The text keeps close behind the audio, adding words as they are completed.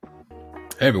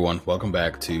Hey everyone, welcome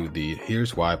back to the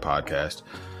Here's Why podcast.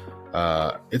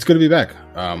 It's good to be back.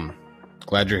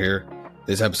 Glad you're here.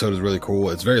 This episode is really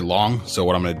cool. It's very long, so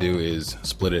what I'm going to do is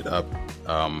split it up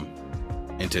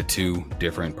into two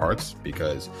different parts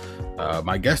because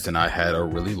my guest and I had a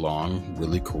really long,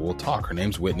 really cool talk. Her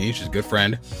name's Whitney. She's a good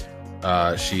friend.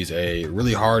 She's a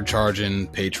really hard-charging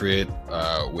patriot,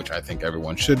 which I think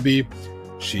everyone should be.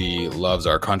 She loves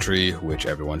our country, which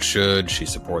everyone should. She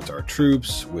supports our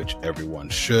troops, which everyone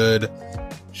should.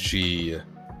 She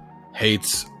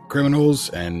hates criminals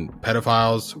and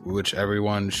pedophiles, which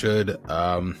everyone should.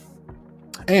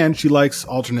 And she likes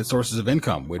alternate sources of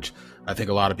income, which I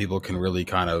think a lot of people can really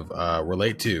kind of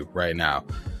relate to right now.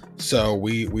 So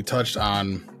we touched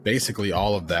on basically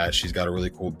all of that. She's got a really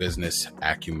cool business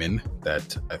acumen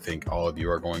that I think all of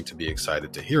you are going to be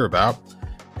excited to hear about.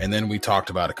 And then we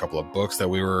talked about a couple of books that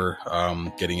we were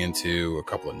getting into, a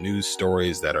couple of news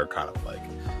stories that are kind of like,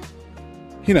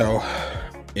 you know,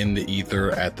 in the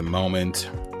ether at the moment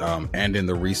and in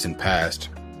the recent past.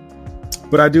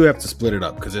 But I do have to split it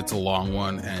up because it's a long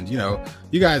one. And, you know,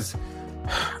 you guys,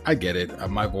 I get it.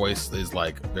 My voice is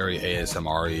like very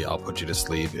ASMR-y. I'll put you to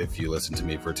sleep if you listen to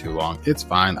me for too long. It's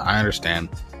fine. I understand.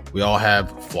 We all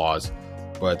have flaws.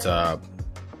 But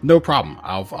no problem.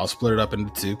 I'll split it up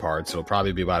into two parts. It'll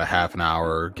probably be about a half an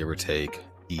hour, give or take,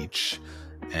 each.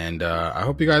 And I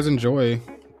hope you guys enjoy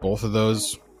both of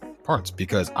those parts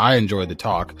because I enjoyed the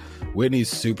talk. Whitney's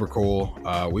super cool.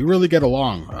 We really get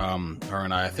along, her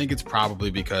and I. I think it's probably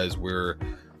because we're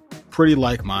pretty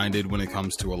like-minded when it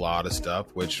comes to a lot of stuff,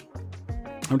 which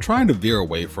I'm trying to veer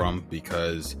away from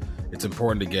because it's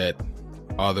important to get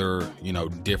other, you know,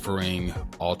 differing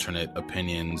alternate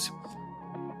opinions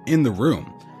in the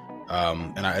room.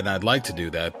 And I'd like to do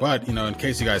that, but you know, in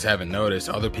case you guys haven't noticed,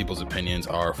 other people's opinions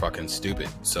are fucking stupid.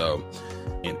 So,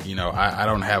 you know, I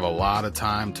don't have a lot of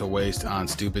time to waste on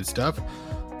stupid stuff,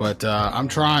 but I'm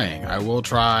trying. I will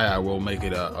try. I will make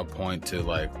it a point to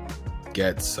like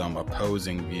get some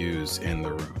opposing views in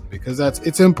the room because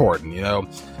it's important. You know,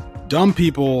 dumb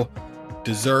people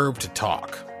deserve to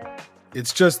talk.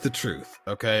 It's just the truth,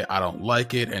 okay? I don't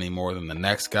like it any more than the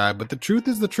next guy, but the truth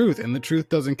is the truth, and the truth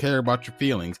doesn't care about your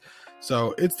feelings.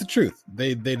 So it's the truth.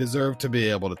 They deserve to be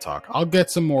able to talk. I'll get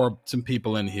some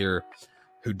people in here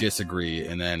who disagree,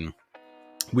 and then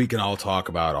we can all talk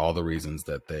about all the reasons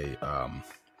that they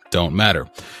don't matter.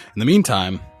 In the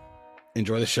meantime,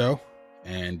 enjoy the show,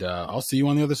 and I'll see you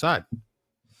on the other side.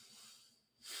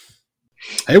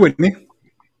 Hey, Whitney.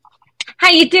 How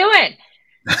you doing?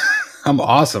 I'm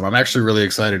awesome. I'm actually really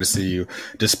excited to see you,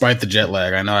 despite the jet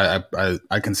lag. I know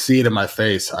I can see it in my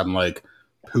face. I'm like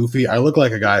poofy. I look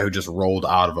like a guy who just rolled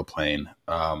out of a plane.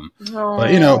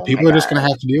 But you know, people are just going to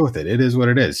have to deal with it. It is what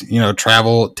it is. You know,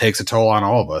 travel takes a toll on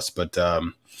all of us, but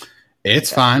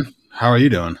it's fine. How are you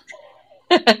doing?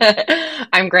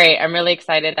 I'm great. I'm really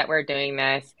excited that we're doing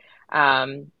this.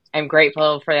 I'm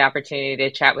grateful for the opportunity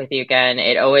to chat with you again.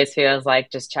 It always feels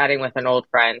like just chatting with an old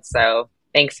friend. So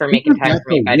thanks for making time for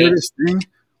me, buddy.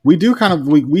 We do kind of,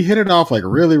 we hit it off like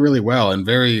really, really well and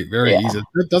very, very easy.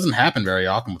 It doesn't happen very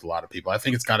often with a lot of people. I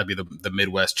think it's got to be the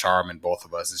Midwest charm in both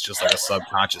of us. It's just like a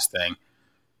subconscious thing.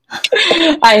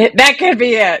 That could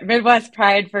be it. Midwest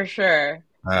pride for sure.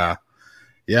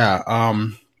 Yeah.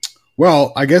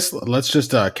 Well, I guess let's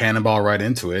just cannonball right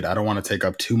into it. I don't want to take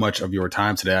up too much of your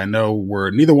time today. I know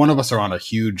neither one of us are on a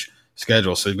huge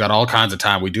schedule, so we've got all kinds of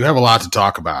time. We do have a lot to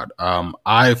talk about.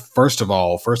 First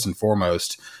and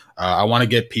foremost, I want to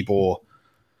get people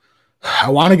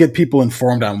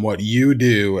informed on what you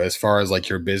do as far as like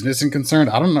your business is concerned.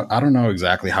 I don't know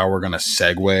exactly how we're going to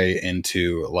segue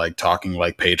into like talking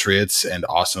like patriots and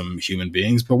awesome human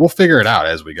beings, but we'll figure it out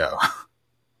as we go.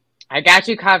 I got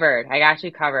you covered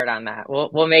on that.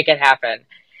 We'll make it happen.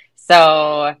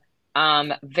 So,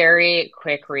 very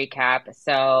quick recap.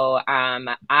 So,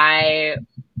 I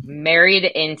married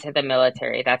into the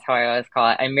military. That's how I always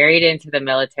call it. I married into the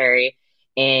military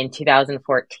in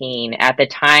 2014. At the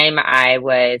time, I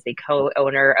was a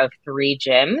co-owner of 3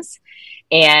 gyms.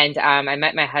 And I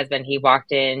met my husband. He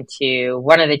walked into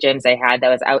one of the gyms I had that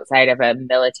was outside of a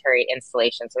military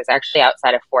installation. So it was actually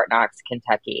outside of Fort Knox,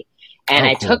 Kentucky. And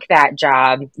I took that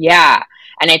job. Yeah.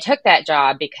 And I took that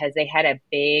job because they had a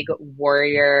big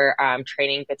warrior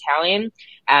training battalion.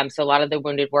 So a lot of the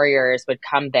wounded warriors would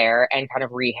come there and kind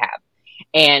of rehab.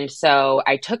 And so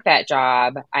I took that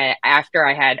job after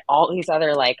I had all these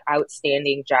other like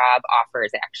outstanding job offers.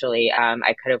 Actually,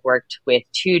 I could have worked with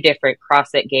 2 different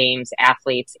CrossFit Games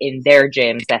athletes in their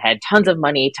gyms that had tons of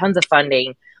money, tons of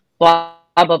funding, blah,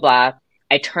 blah, blah, blah.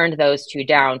 I turned those 2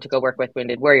 down to go work with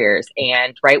Wounded Warriors.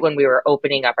 And right when we were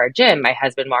opening up our gym, my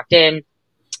husband walked in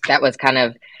that was kind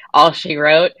of all she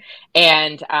wrote.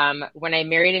 And when I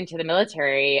married into the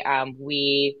military,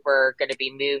 we were going to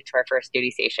be moved to our first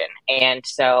duty station. And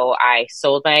so I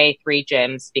sold my 3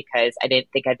 gyms because I didn't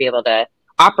think I'd be able to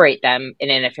operate them in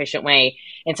an efficient way.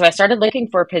 And so I started looking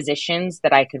for positions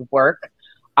that I could work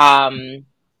on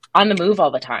the move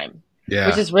all the time. Yeah.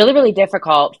 Which is really, really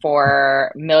difficult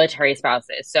for military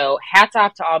spouses. So hats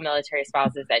off to all military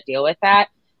spouses that deal with that.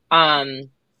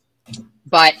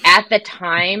 But at the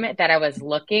time that I was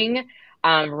looking,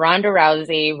 Ronda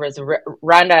Rousey was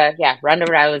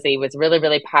really,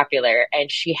 really popular,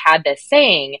 and she had this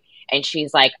saying, and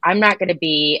she's like, "I'm not going to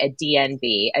be a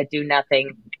DNB, a do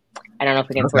nothing." I don't know if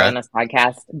we can swear on this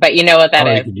podcast, but you know what that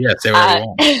is. Yeah, say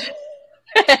whatever you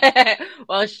want.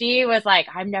 Well, she was like,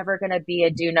 "I'm never going to be a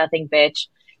do nothing bitch,"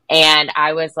 and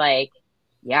I was like,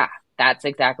 "Yeah, that's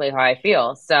exactly how I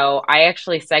feel." So I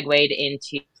actually segued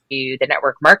into the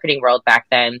network marketing world back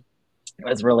then. It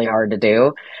was really hard to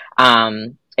do.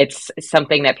 It's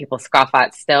something that people scoff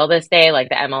at still this day, like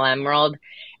the MLM world.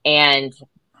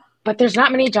 But there's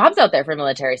not many jobs out there for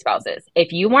military spouses.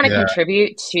 If you want to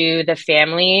contribute to the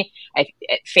family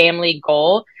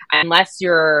goal, unless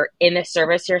you're in the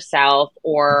service yourself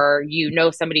or you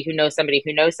know somebody who knows somebody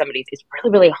who knows somebody, it's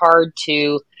really, really hard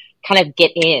to kind of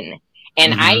get in.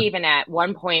 And I even at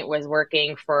one point was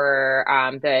working for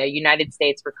the United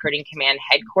States Recruiting Command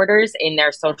headquarters in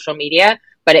their social media,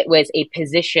 but it was a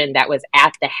position that was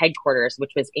at the headquarters,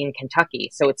 which was in Kentucky.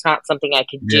 So it's not something I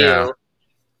could do. Yeah.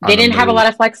 They didn't have a lot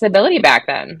of flexibility back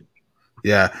then.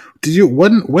 Yeah. Did you,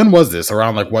 when was this?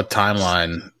 Around like what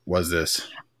timeline was this?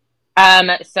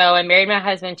 So I married my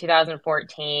husband in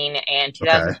 2014, and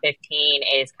 2015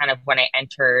 is kind of when I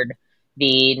entered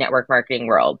the network marketing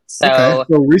world. So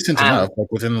recent enough,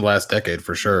 like within the last decade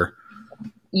for sure.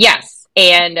 Yes.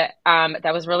 And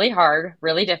that was really hard,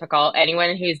 really difficult.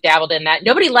 Anyone who's dabbled in that,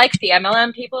 nobody likes the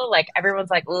MLM people. Like everyone's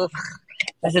like, "Ooh,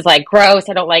 this is like gross.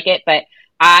 I don't like it." But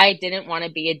I didn't want to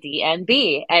be a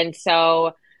DNB. And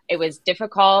so it was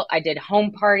difficult. I did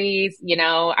home parties,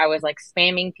 I was like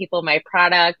spamming people my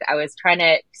product. I was trying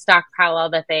to stockpile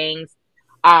all the things.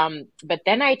 But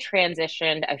then I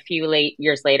transitioned a few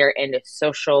years later into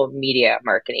social media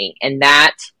marketing. And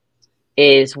that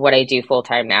is what I do full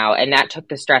time now. And that took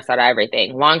the stress out of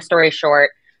everything. Long story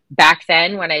short, back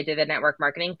then when I did the network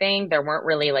marketing thing, there weren't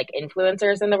really like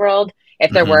influencers in the world.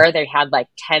 If there were, they had like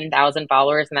 10,000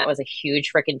 followers, and that was a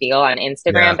huge freaking deal on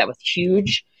Instagram. Yeah. That was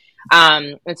huge.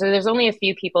 And so there's only a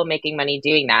few people making money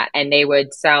doing that, and they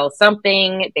would sell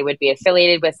something, they would be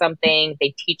affiliated with something,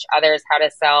 they teach others how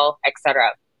to sell,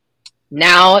 etc.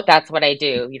 Now that's what I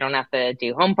do. You don't have to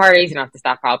do home parties, you don't have to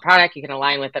stockpile product, you can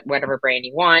align with whatever brand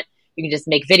you want, you can just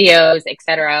make videos,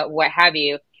 etc., what have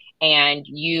you, and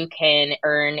you can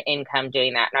earn income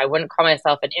doing that. And I wouldn't call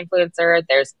myself an influencer.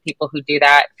 There's people who do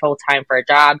that full time for a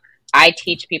job. I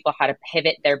teach people how to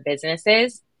pivot their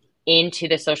businesses into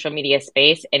the social media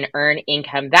space and earn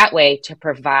income that way to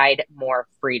provide more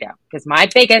freedom. Because my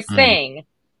biggest thing,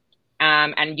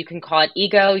 and you can call it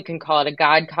ego, you can call it a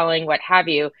God calling, what have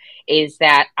you, is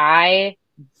that I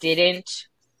didn't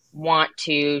want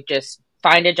to just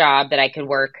find a job that I could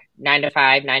work 9 to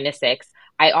 5, 9 to 6.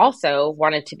 I also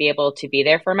wanted to be able to be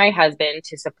there for my husband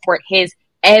to support his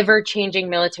ever-changing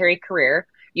military career.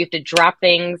 You have to drop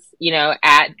things,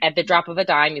 at the drop of a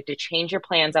dime. You have to change your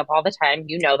plans up all the time.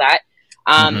 You know that.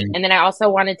 And then I also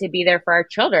wanted to be there for our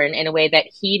children in a way that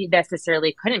he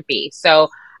necessarily couldn't be. So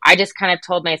I just kind of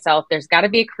told myself, there's got to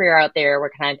be a career out there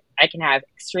where I can have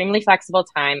extremely flexible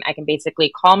time. I can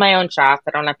basically call my own shots.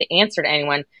 I don't have to answer to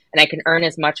anyone, and I can earn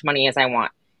as much money as I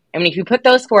want. I mean, if you put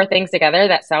those 4 things together,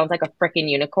 that sounds like a freaking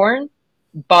unicorn.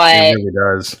 But it really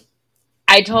does.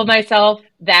 I told myself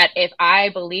that if I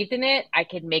believed in it, I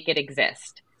could make it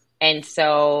exist. And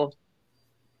so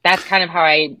that's kind of how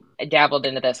I dabbled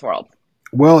into this world.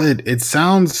 Well, it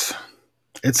sounds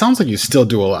like you still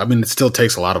do a lot. I mean, it still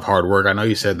takes a lot of hard work. I know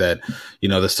you said that,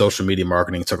 the social media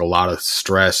marketing took a lot of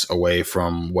stress away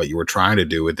from what you were trying to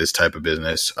do with this type of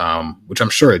business, which I'm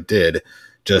sure it did,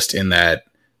 just in that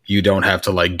you don't have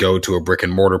to like go to a brick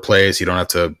and mortar place. You don't have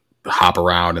to hop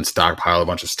around and stockpile a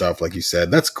bunch of stuff. Like you said,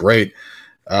 that's great.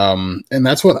 And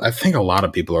that's what I think a lot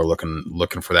of people are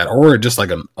looking for, that, or just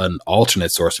like an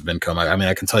alternate source of income. I mean,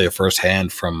 I can tell you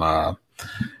firsthand from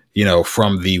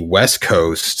the West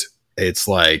Coast, it's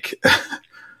like,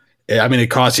 I mean, it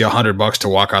costs you $100 to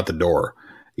walk out the door.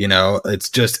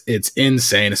 It's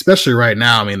insane, especially right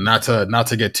now. I mean, not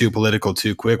to get too political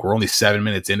too quick. We're only 7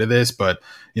 minutes into this, but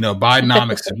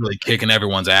Bidenomics is really kicking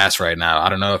everyone's ass right now. I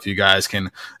don't know if you guys can,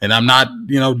 and I'm not,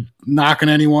 knocking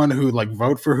anyone who like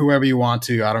vote for whoever you want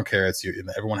to. I don't care. It's you.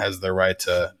 Everyone has their right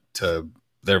to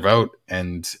their vote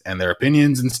and their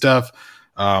opinions and stuff.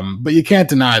 But you can't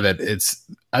deny that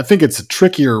I think it's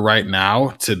trickier right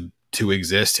now to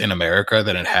exist in America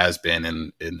than it has been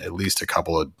in at least a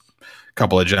couple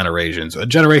of generations. A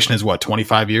generation is what,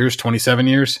 25 years, 27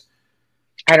 years?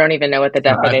 I don't even know what the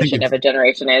definition of a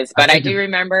generation is, but I do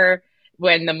remember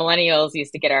when the millennials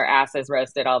used to get our asses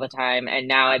roasted all the time, and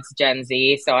now it's Gen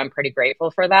Z. So I'm pretty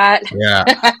grateful for that. Yeah.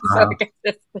 So I guess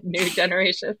it's the new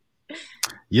generation.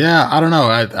 Yeah. I don't know.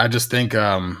 I just think,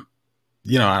 I'm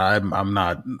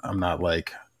not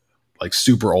like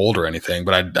super old or anything,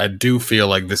 but I do feel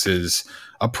like this is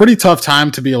a pretty tough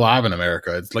time to be alive in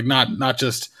America. It's like not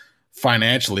just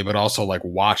financially, but also like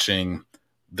watching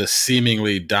the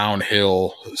seemingly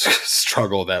downhill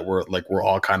struggle that we're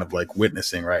all kind of like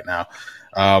witnessing right now.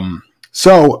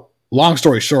 So long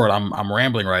story short, I'm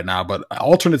rambling right now, but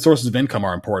alternate sources of income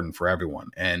are important for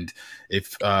everyone. And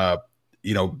if,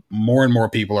 more and more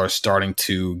people are starting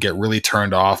to get really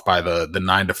turned off by the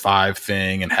 9 to 5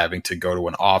 thing and having to go to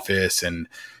an office and,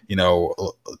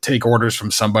 take orders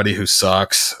from somebody who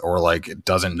sucks or like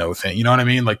doesn't know things. You know what I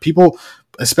mean? Like people,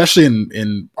 especially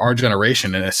in our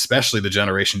generation and especially the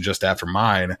generation just after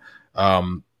mine,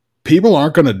 people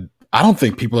aren't going to, I don't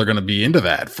think people are going to be into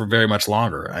that for very much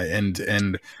longer.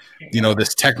 And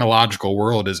this technological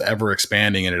world is ever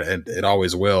expanding and it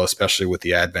always will, especially with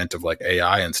the advent of like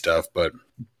AI and stuff. But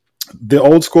the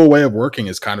old school way of working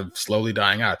is kind of slowly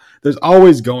dying out. There's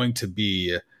always going to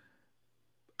be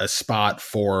a spot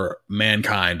for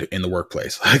mankind in the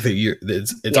workplace. Like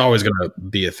it's always going to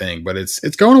be a thing, but it's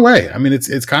going away. I mean,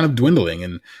 it's kind of dwindling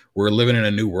and we're living in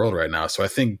a new world right now. So I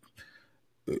think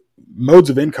modes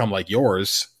of income like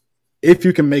yours, if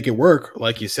you can make it work,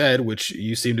 like you said, which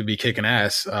you seem to be kicking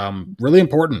ass, really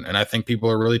important. And I think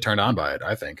people are really turned on by it.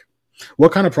 I think.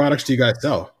 What kind of products do you guys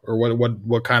sell, or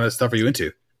what kind of stuff are you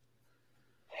into?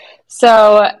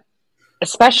 So,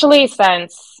 especially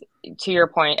since, to your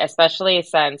point, especially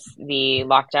since the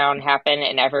lockdown happened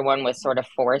and everyone was sort of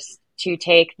forced to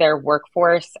take their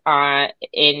workforce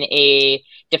in a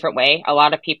different way. A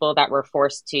lot of people that were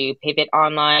forced to pivot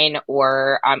online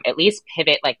or at least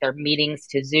pivot like their meetings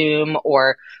to Zoom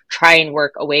or try and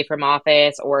work away from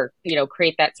office or,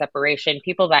 create that separation.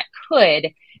 People that could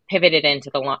pivoted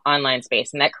into the online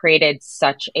space. And that created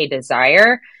such a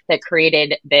desire that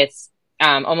created this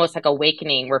almost like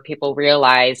awakening where people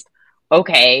realized,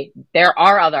 okay, there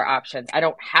are other options. I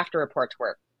don't have to report to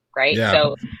work, right? Yeah.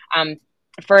 So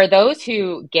for those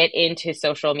who get into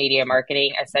social media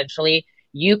marketing, essentially,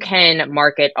 you can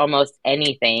market almost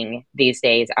anything these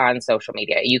days on social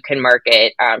media. You can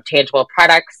market tangible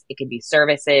products. It can be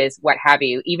services, what have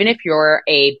you. Even if you're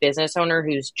a business owner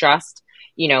who's just,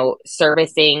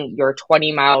 servicing your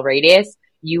 20-mile radius,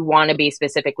 you want to be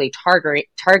specifically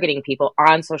targeting people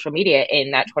on social media in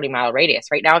that 20-mile radius.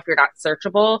 Right now, if you're not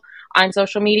searchable on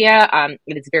social media,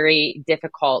 it is very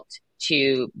difficult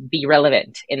to be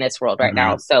relevant in this world right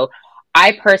now. So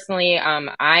I personally,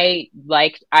 I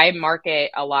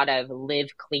market a lot of live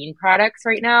clean products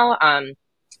right now. I'm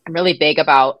really big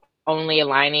about only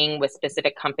aligning with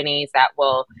specific companies that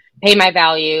will pay my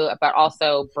value, but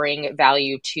also bring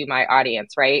value to my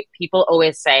audience, right? People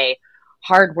always say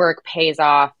hard work pays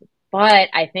off, but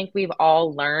I think we've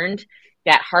all learned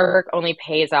that hard work only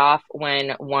pays off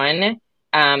when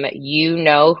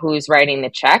who's writing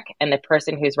the check and the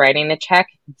person who's writing the check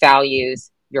values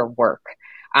your work.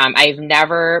 I've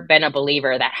never been a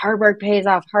believer that hard work pays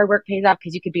off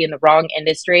because you could be in the wrong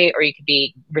industry or you could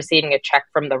be receiving a check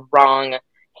from the wrong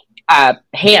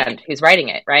hand who's writing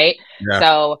it, right? Yeah.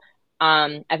 So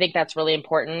I think that's really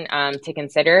important to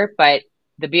consider. But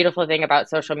the beautiful thing about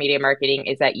social media marketing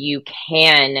is that you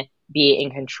can be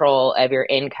in control of your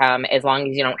income as long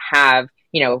as you don't have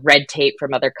red tape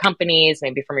from other companies,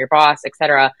 maybe from your boss, et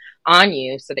cetera, on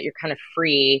you, so that you're kind of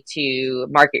free to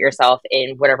market yourself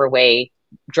in whatever way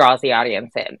draws the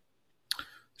audience in.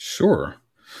 Sure.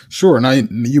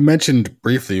 And you mentioned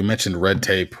red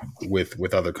tape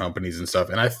with other companies and stuff.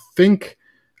 And I think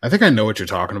I know what you're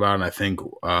talking about. And I think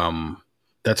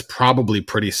that's probably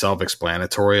pretty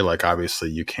self-explanatory. Like, obviously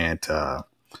you can't, I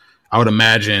would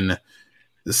imagine,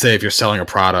 say if you're selling a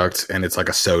product and it's like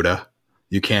a soda,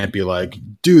 you can't be like,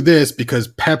 do this because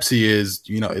Pepsi is,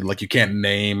 like you can't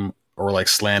name or like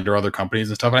slander other companies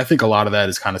and stuff. And I think a lot of that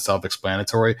is kind of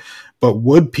self-explanatory. But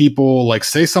would people, like,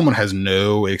 say someone has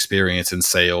no experience in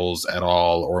sales at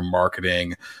all or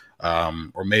marketing,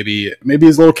 or maybe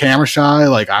is a little camera shy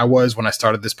like I was when I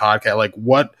started this podcast, like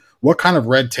what kind of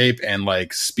red tape and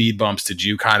like speed bumps did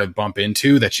you kind of bump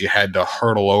into that you had to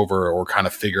hurdle over or kind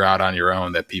of figure out on your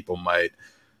own that people might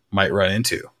run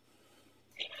into?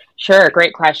 Sure.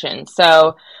 Great question.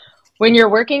 So when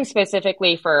you're working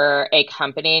specifically for a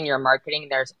company and you're marketing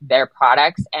their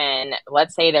products, and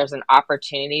let's say there's an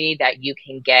opportunity that you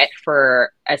can get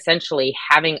for essentially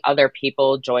having other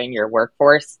people join your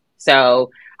workforce.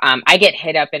 So I get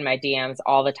hit up in my DMs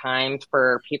all the time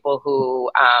for people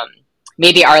who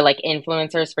maybe are like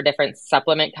influencers for different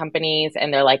supplement companies.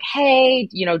 And they're like, hey,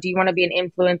 do you want to be an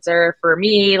influencer for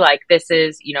me? Like, this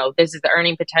is the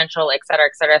earning potential, et cetera,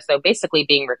 et cetera. So basically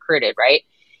being recruited, right?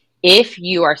 If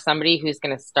you are somebody who's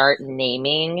going to start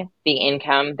naming the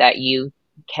income that you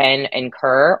can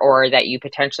incur or that you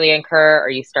potentially incur,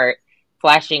 or you start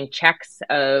flashing checks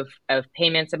of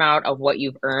payments amount of what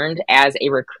you've earned as a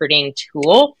recruiting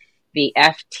tool, the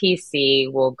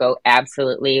FTC will go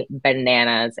absolutely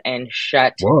bananas and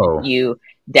shut you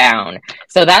down.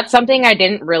 So that's something I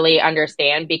didn't really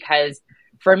understand, because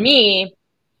for me,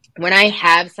 when I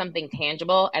have something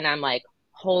tangible and I'm like,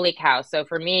 holy cow. So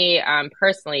for me,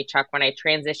 personally, Chuck, when I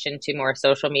transitioned to more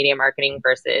social media marketing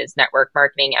versus network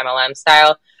marketing, MLM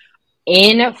style,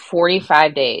 in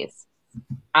 45 days,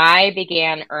 I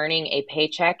began earning a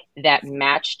paycheck that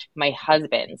matched my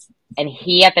husband's. And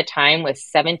he at the time was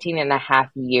 17 and a half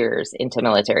years into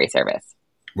military service.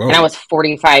 Whoa. And I was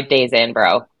 45 days in,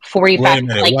 bro. 45. Wait a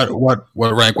minute. Like,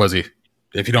 what rank was he?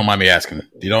 If you don't mind me asking.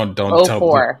 You don't tell.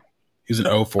 04. He was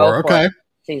an 04. Okay.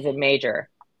 He's a major.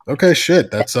 Okay,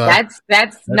 shit. That's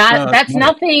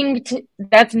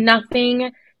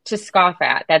nothing to scoff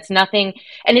at. That's nothing.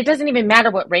 And it doesn't even matter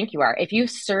what rank you are. If you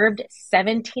served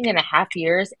 17 and a half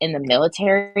years in the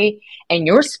military and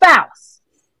your spouse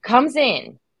comes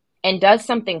in and does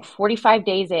something 45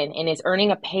 days in and is earning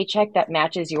a paycheck that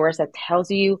matches yours, that tells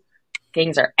you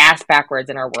things are ass backwards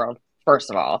in our world,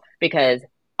 first of all, because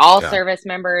all service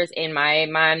members, in my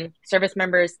mind, service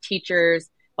members, teachers,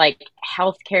 like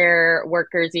healthcare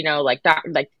workers, like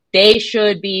they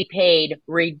should be paid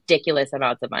ridiculous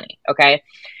amounts of money. Okay.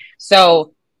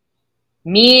 So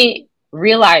me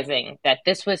realizing that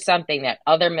this was something that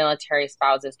other military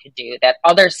spouses could do, that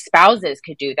other spouses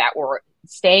could do, that were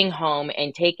staying home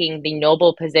and taking the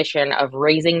noble position of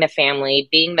raising the family,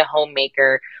 being the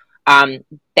homemaker,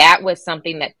 that was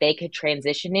something that they could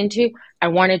transition into. I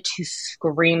wanted to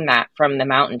scream that from the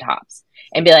mountaintops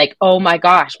and be like, oh my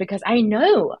gosh, because I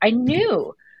knew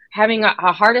having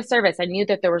a heart of service, I knew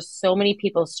that there were so many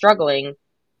people struggling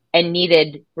and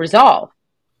needed resolve.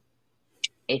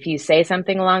 If you say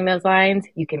something along those lines,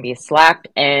 you can be slapped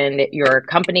and your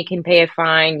company can pay a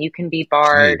fine. You can be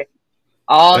barred,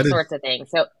 all sorts of things.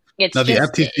 So it's now the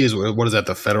FTC is, what is that?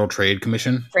 The Federal Trade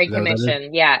Commission? Trade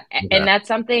Commission. Yeah. Okay. And that's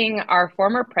something our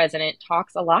former president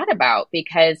talks a lot about,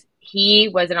 because he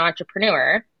was an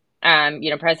entrepreneur.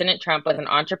 President Trump was an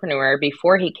entrepreneur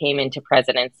before he came into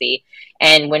presidency.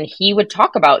 And when he would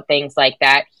talk about things like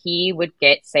that, he would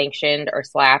get sanctioned or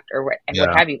slapped or what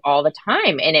have you all the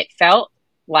time. And it felt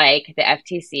like the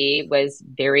FTC was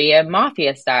very a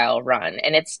mafia style run,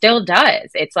 and it still does.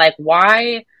 It's like,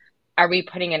 why are we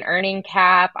putting an earning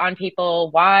cap on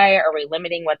people? Why are we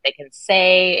limiting what they can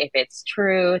say, if it's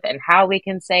truth, and how we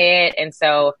can say it? And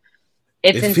so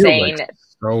it's insane. Like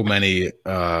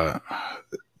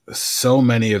so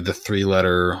many of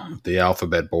the the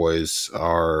alphabet boys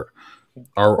are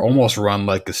almost run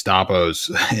like Gestapos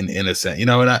in a sense,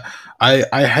 and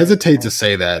I hesitate to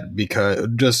say that, because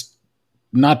just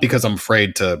not because I'm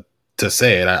afraid to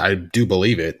say it. I do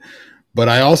believe it, but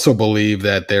I also believe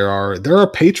that there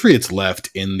are patriots left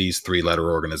in these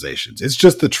 3-letter organizations. It's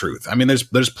just the truth. I mean,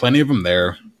 there's plenty of them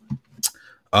there.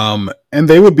 And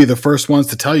they would be the first ones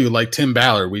to tell you, like Tim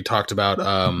Ballard. We talked about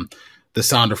The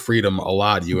Sound of Freedom a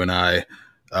lot, you and I,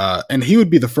 and he would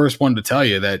be the first one to tell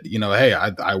you that, hey,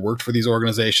 I worked for these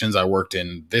organizations. I worked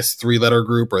in this 3-letter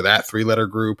group or that 3-letter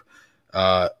group.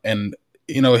 And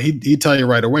he'd tell you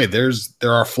right away, there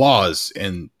are flaws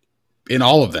in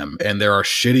all of them, and there are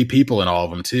shitty people in all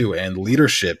of them too. And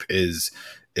leadership is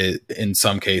in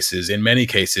some cases, in many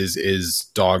cases, is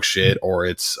dog shit, or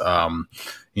it's,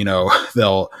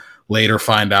 they'll later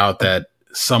find out that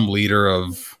some leader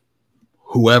of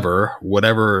whichever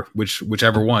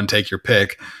one, take your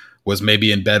pick, was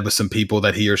maybe in bed with some people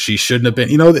that he or she shouldn't have been.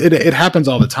 It happens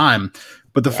all the time.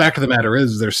 But the fact of the matter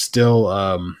is, there's still,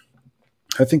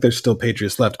 I think there's still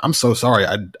patriots left. I'm so sorry.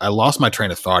 I lost my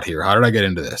train of thought here. How did I get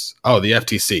into this? Oh, the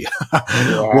FTC.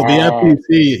 Well, the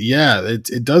FTC,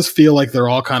 it does feel like they're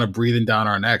all kind of breathing down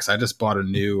our necks. I just bought a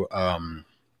new,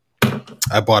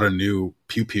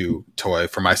 Pew Pew toy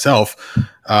for myself.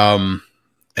 Out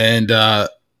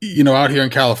here in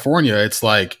California, it's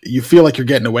like you feel like you're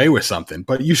getting away with something,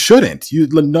 but you shouldn't.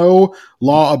 No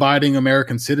law-abiding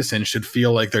American citizen should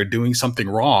feel like they're doing something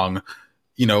wrong,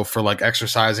 for like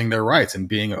exercising their rights and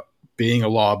being being a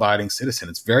law-abiding citizen.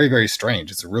 It's very, very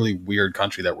strange. It's a really weird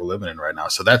country that we're living in right now.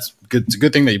 So that's good. It's a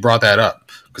good thing that you brought that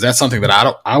up, because that's something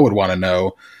that I would want to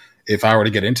know if I were to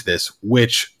get into this.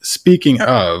 Which, speaking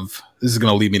of, this is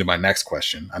going to lead me to my next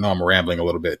question. I know I'm rambling a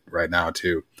little bit right now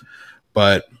too,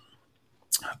 but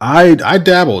I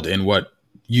dabbled in what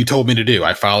you told me to do.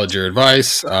 I followed your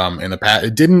advice in the past.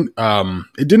 It didn't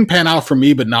pan out for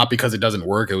me, but not because it doesn't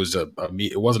work. It was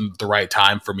it wasn't the right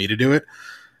time for me to do it.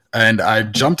 And I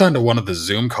jumped onto one of the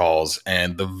Zoom calls,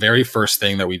 and the very first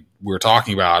thing that we were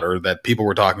talking about, or that people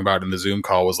were talking about in the Zoom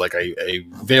call, was like a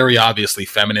very obviously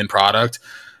feminine product.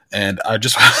 And I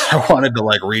just I wanted to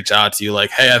like reach out to you,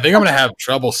 like, hey, I think I'm gonna have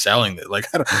trouble selling it. Like,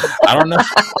 I don't know.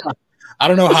 I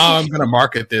don't know how I'm going to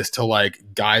market this to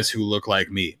like guys who look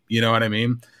like me. You know what I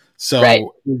mean? So Right.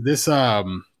 This,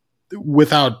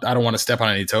 without, I don't want to step on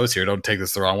any toes here. Don't take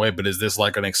this the wrong way, but is this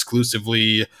like an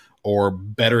exclusively or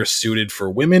better suited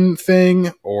for women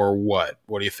thing, or what?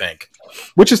 What do you think?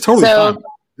 Which is totally fine.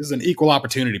 This is an equal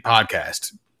opportunity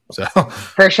podcast. So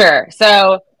for sure.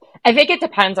 So I think it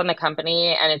depends on the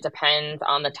company, and it depends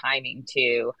on the timing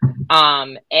too.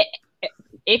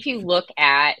 If you look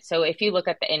at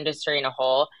the industry in a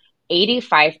whole,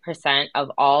 85%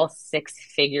 of all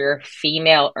six-figure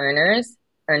female earners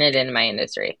earn it in my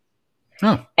industry.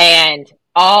 Oh. And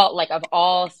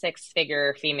all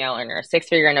six-figure female earners,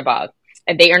 six-figure and above,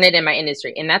 they earn it in my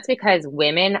industry. And that's because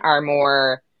women are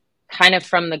more kind of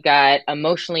from the gut,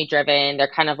 emotionally driven. They're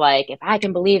kind of like, if I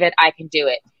can believe it, I can do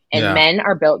it. And men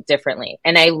are built differently.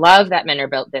 And I love that men are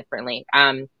built differently.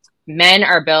 Men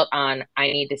are built on,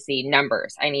 I need to see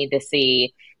numbers. I need to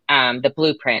see the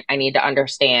blueprint. I need to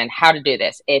understand how to do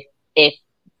this. If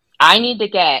I need to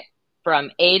get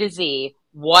from A to Z,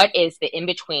 what is the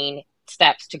in-between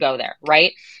steps to go there,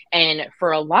 right? And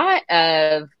for a lot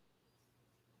of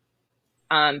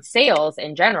sales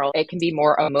in general, it can be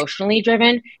more emotionally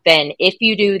driven than if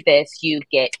you do this, you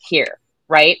get here,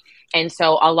 right? And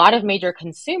so a lot of major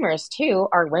consumers too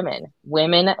are women.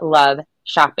 Women love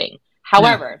shopping.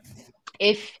 However,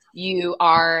 if you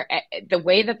are the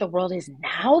way that the world is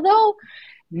now, though,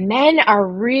 men are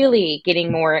really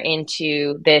getting more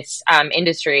into this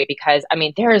industry, because I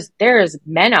mean, there's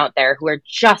men out there who are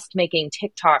just making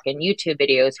TikTok and YouTube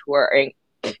videos who are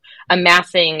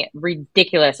amassing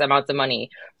ridiculous amounts of money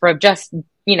for just,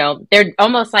 they're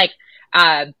almost like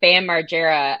Bam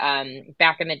Margera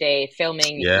back in the day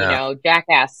filming,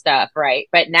 jackass stuff, right?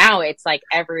 But now it's like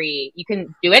you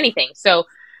can do anything. So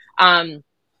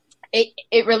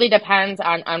it really depends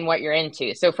on what you're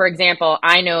into. So for example,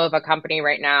 I know of a company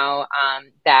right now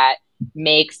that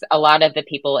makes a lot of the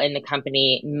people in the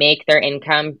company make their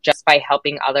income just by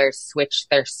helping others switch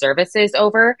their services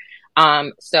over.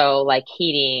 So like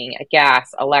heating,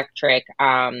 gas, electric,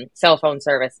 cell phone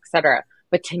service, etc.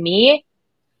 But to me,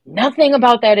 nothing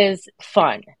about that is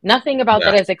fun. Nothing about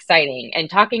that is exciting. And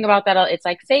talking about that, it's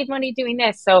like, save money doing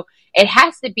this. So it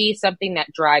has to be something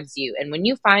that drives you. And when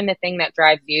you find the thing that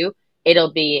drives you,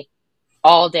 it'll be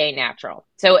all day natural.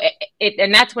 So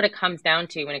and that's what it comes down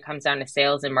to when it comes down to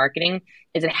sales and marketing,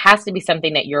 is it has to be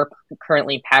something that you're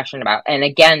currently passionate about. And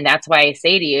again, that's why I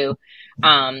say to you,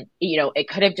 it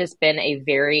could have just been a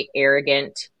very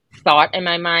arrogant thought in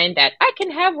my mind that I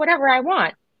can have whatever I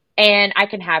want. And I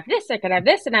can have this, I can have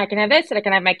this, and I can have this, and I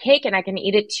can have my cake, and I can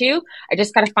eat it too. I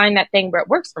just got to find that thing where it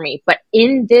works for me. But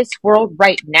in this world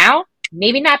right now,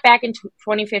 maybe not back in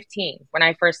 2015 when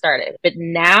I first started, but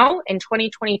now in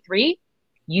 2023,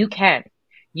 you can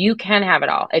have it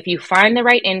all. If you find the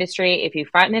right industry, if you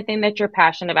find the thing that you're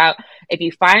passionate about, if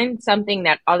you find something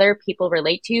that other people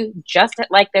relate to, just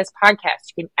like this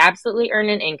podcast, you can absolutely earn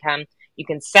an income. You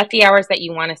can set the hours that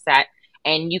you want to set,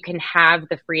 and you can have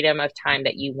the freedom of time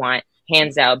that you want,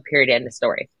 hands down, period, end of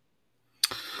story.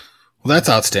 Well, that's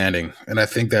outstanding. And I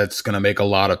think that's going to make a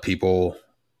lot of people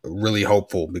really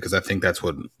hopeful, because I think that's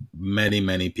what many,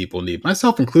 many people need,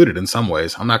 myself included in some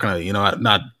ways. I'm not going to,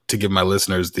 not to give my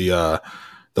listeners the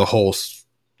whole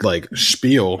like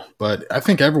spiel, but I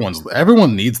think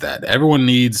everyone needs that. Everyone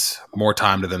needs more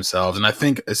time to themselves. And I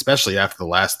think especially after the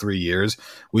last 3 years,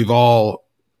 we've all,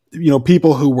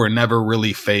 people who were never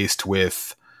really faced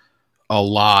with a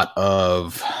lot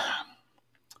of,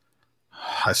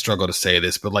 I struggle to say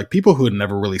this, but like people who had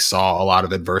never really saw a lot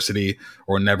of adversity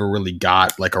or never really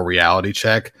got like a reality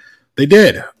check, they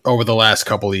did over the last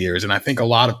couple of years. And I think a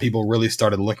lot of people really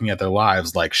started looking at their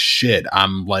lives like, shit,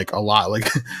 I'm like a lot,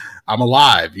 like I'm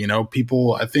alive,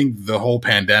 people, I think the whole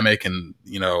pandemic and,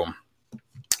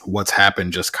 what's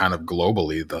happened just kind of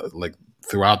globally, like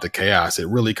throughout the chaos, it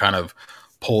really kind of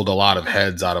pulled a lot of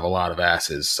heads out of a lot of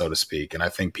asses, so to speak. And I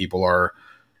think people are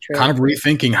kind of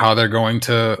rethinking how they're going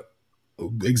to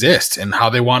exist and how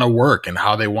they want to work and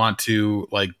how they want to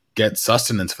like get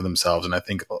sustenance for themselves. And I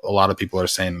think a lot of people are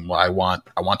saying, well, I want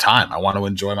time. I want to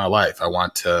enjoy my life. I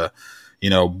want to,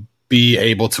 be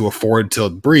able to afford to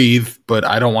breathe, but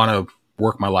I don't want to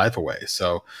work my life away.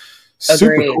 So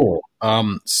super Agreed. cool.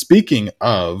 Speaking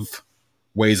of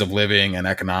ways of living and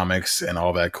economics and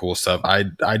all that cool stuff,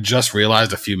 I just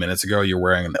realized a few minutes ago you're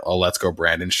wearing a Let's Go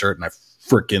Brandon shirt, and I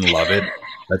freaking love it.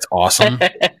 That's awesome.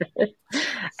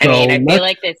 I feel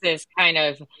like this is kind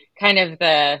of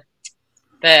the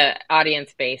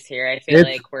audience base here. I feel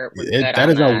like we're good that on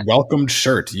is that. a welcomed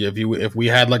shirt. If we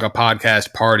had like a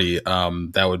podcast party,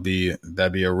 that'd be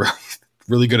a really,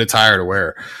 really good attire to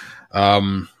wear.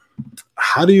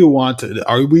 How do you want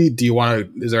to?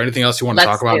 Is there anything else you want to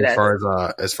talk about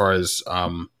as far as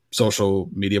social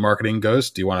media marketing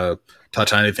goes? Do you want to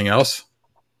touch on anything else?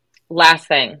 Last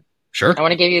thing. Sure. I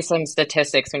want to give you some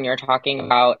statistics when you're talking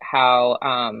about how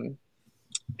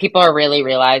people are really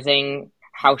realizing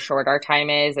how short our time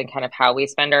is and kind of how we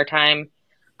spend our time.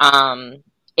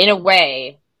 In a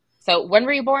way. So when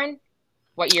were you born?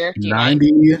 What year?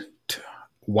 90.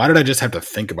 Why did I just have to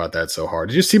think about that so hard?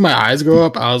 Did you see my eyes go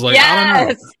up? I was like,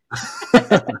 yes!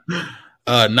 I don't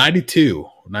know. 92.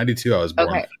 92 I was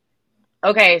born.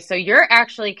 Okay, so you're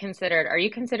actually are you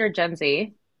considered Gen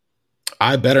Z?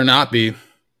 I better not be.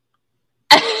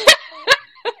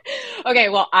 Okay,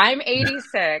 well, I'm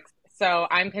 86, so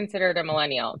I'm considered a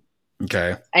millennial.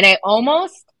 Okay. And I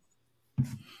almost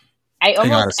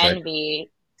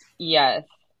envy. Yes.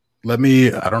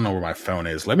 I don't know where my phone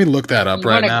is. Let me look that up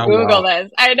right now. Google this.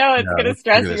 I know it's going to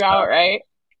stress you out, right?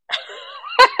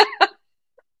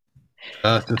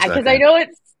 Because I know it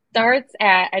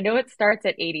starts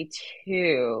at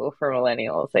 82 for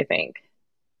millennials, I think.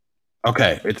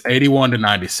 Okay, it's 81 to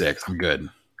 96. I'm good.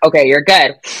 Okay, you're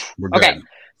good. We're good. Okay,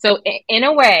 so in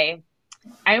a way,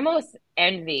 I almost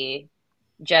envy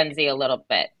Gen Z a little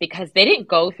bit because they didn't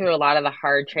go through a lot of the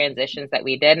hard transitions that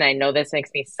we did. And I know this makes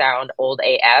me sound old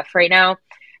AF right now,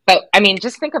 but I mean,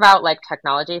 just think about like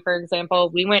technology, for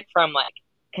example. We went from like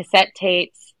cassette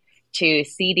tapes to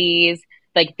CDs.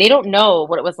 Like they don't know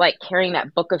what it was like carrying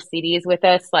that book of CDs with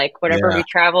us, like whenever we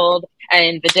traveled,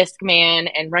 and the Discman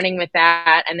and running with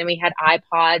that. And then we had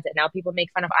iPods, and now people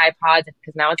make fun of iPods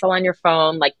because now it's all on your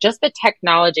phone. Like just the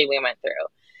technology we went through.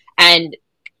 And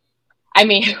I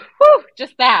mean,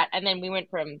 just that. And then we went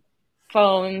from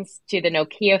phones to the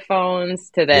Nokia phones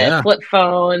to the flip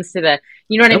phones to the,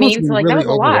 you know what I mean? So like really that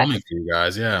was a lot. For you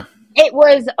guys, yeah. It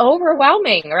was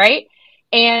overwhelming, right?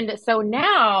 And so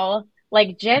now,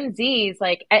 like Gen Z's,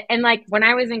 like, and like when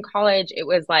I was in college, it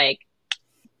was like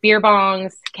beer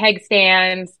bongs, keg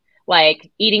stands,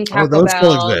 like eating Taco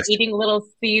Bell, eating Little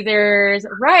Caesars,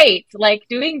 right? Like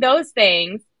doing those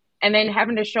things. And then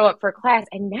having to show up for class.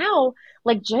 And now,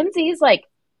 like, Gen Z is, like,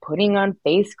 putting on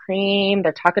face cream.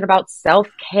 They're talking about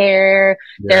self-care.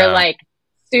 Yeah. They're, like,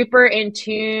 super in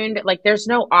tuned. Like, there's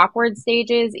no awkward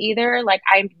stages either. Like,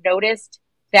 I've noticed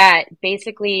that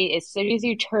basically as soon as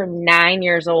you turn 9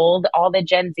 years old, all the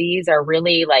Gen Zs are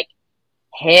really, like,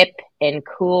 hip and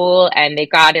cool. And they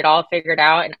got it all figured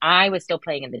out. And I was still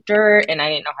playing in the dirt. And I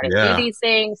didn't know how to do these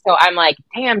things. So I'm like,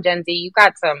 damn, Gen Z, you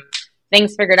got some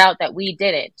things figured out that we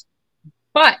didn't.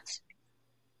 But,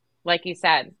 like you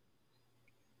said,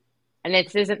 and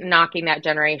this isn't knocking that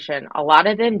generation, a lot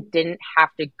of them didn't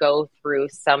have to go through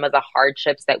some of the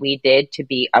hardships that we did to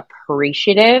be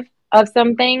appreciative of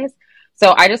some things.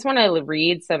 So I just want to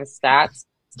read some stats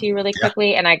to you really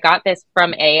quickly. And I got this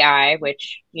from AI,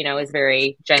 which, is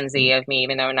very Gen Z of me,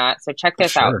 even though not. So check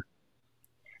this out.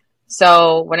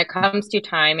 So when it comes to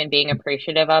time and being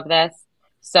appreciative of this,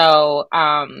 so,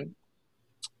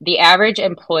 the average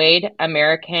employed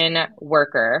American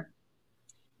worker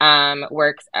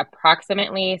works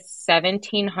approximately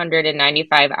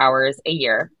 1,795 hours a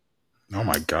year. Oh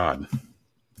my God.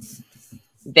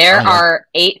 There are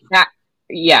you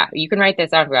can write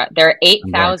this down. There are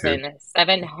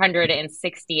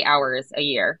 8,760 hours a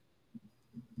year.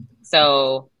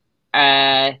 So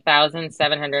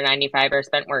 1,795 are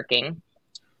spent working.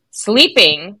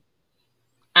 Sleeping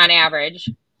on average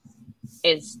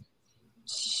is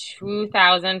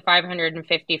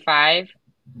 2,555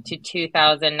 to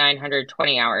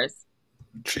 2,920 hours.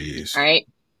 Jeez. All right.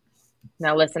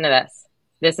 Now listen to this.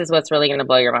 This is what's really going to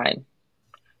blow your mind.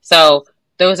 So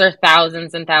those are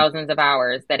thousands and thousands of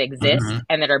hours that exist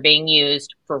and that are being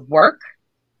used for work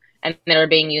and that are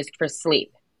being used for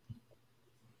sleep.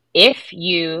 If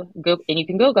you go, and you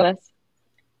can Google this,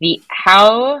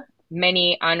 how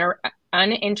many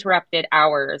uninterrupted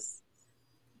hours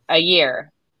a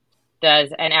year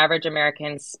does an average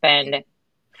American spend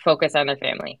focus on their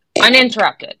family?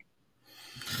 Uninterrupted.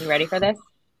 You ready for this?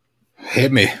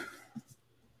 Hit me.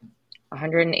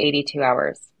 182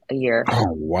 hours a year.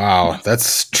 Oh, wow.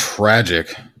 That's tragic.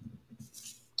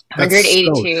 That's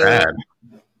 182 so sad.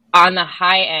 on the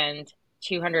high end,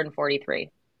 243.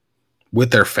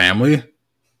 With their family?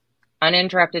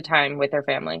 Uninterrupted time with their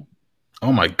family.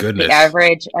 Oh, my goodness. The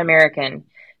average American.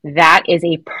 That is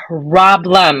a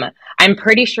problem. I'm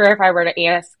pretty sure if I were to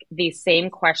ask these same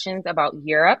questions about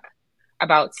Europe,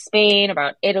 about Spain,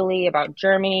 about Italy, about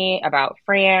Germany, about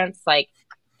France, like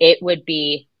it would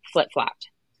be flip-flopped.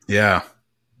 Yeah.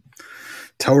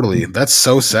 Totally. That's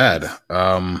so sad.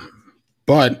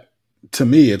 But to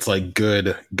me, it's like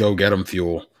good go get 'em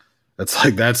fuel. It's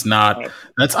like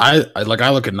I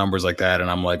look at numbers like that and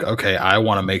I'm like, okay, I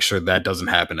want to make sure that doesn't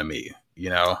happen to me, you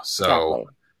know? So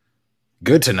Exactly.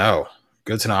 Good to know.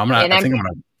 Good to know.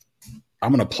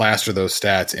 I'm gonna plaster those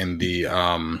stats in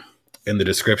the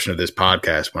description of this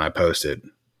podcast when I post it.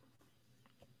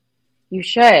 You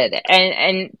should.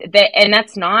 And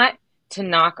that's not to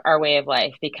knock our way of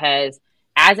life, because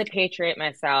as a patriot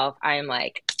myself, I'm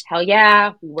like, hell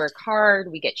yeah, we work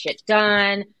hard, we get shit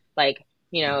done, like,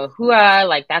 you know, hooah,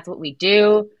 like that's what we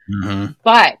do. Mm-hmm.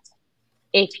 But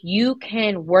if you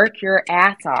can work your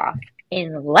ass off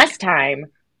in less time,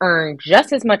 earn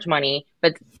just as much money,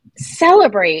 but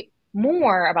celebrate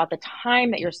more about the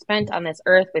time that you're spent on this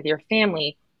earth with your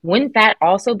family, wouldn't that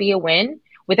also be a win?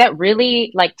 Would that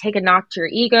really like take a knock to your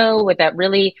ego? Would that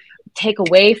really take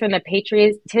away from the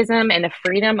patriotism and the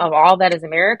freedom of all that is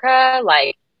America?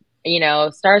 Like, you know,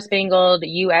 Star Spangled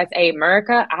USA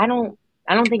America? I don't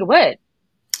think it would.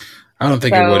 I don't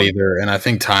think it would either. And I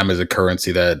think time is a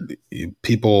currency that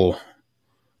people,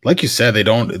 like you said,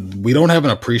 we don't have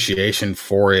an appreciation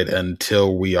for it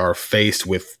until we are faced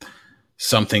with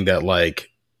something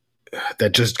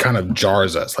that just kind of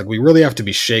jars us. Like we really have to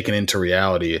be shaken into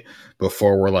reality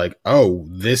before we're like, oh,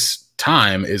 this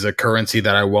time is a currency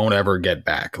that I won't ever get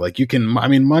back. Like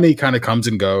money kind of comes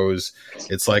and goes.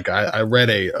 It's like, I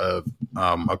read a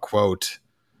quote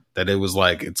that it was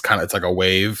like, it's like a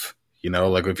wave. You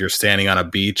know, like if you're standing on a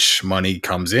beach, money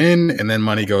comes in and then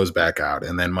money goes back out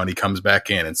and then money comes back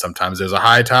in. And sometimes there's a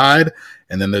high tide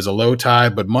and then there's a low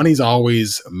tide, but money's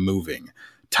always moving.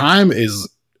 Time it's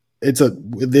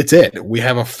it. We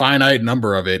have a finite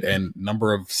number of it and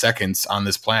number of seconds on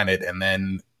this planet, and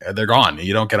then they're gone.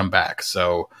 You don't get them back.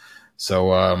 So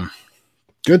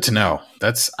good to know.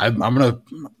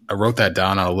 I wrote that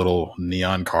down on a little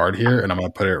neon card here, and I'm going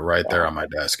to put it right there on my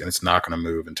desk, and it's not going to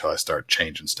move until I start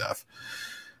changing stuff.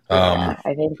 I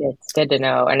think it's good to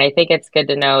know. And I think it's good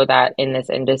to know that in this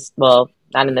industry, well,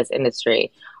 not in this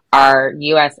industry, our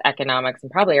U.S. economics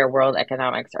and probably our world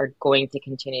economics are going to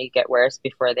continue to get worse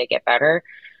before they get better.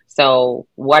 So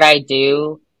what I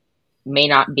do may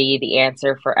not be the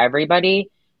answer for everybody,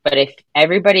 but if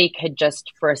everybody could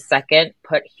just for a second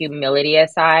put humility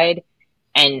aside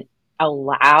and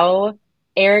allow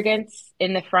arrogance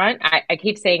in the front. I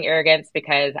keep saying arrogance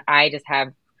because I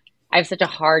have such a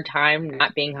hard time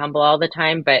not being humble all the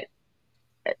time, but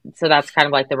so that's kind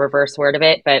of like the reverse word of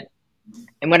it.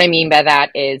 And what I mean by that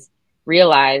is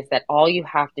realize that all you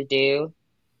have to do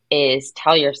is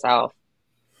tell yourself,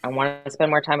 I want to spend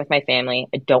more time with my family.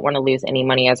 I don't want to lose any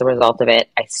money as a result of it.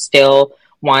 I still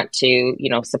want to, you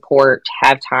know, support,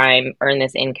 have time, earn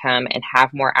this income, and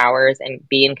have more hours and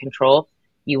be in control.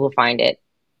 You will find it.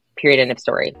 Period. End of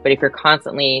story. But if you're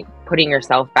constantly putting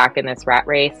yourself back in this rat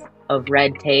race of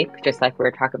red tape, just like we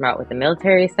were talking about with the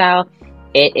military style,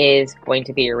 it is going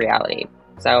to be your reality.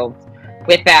 So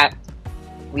with that,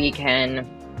 we can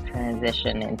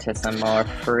transition into some more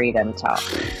freedom talk.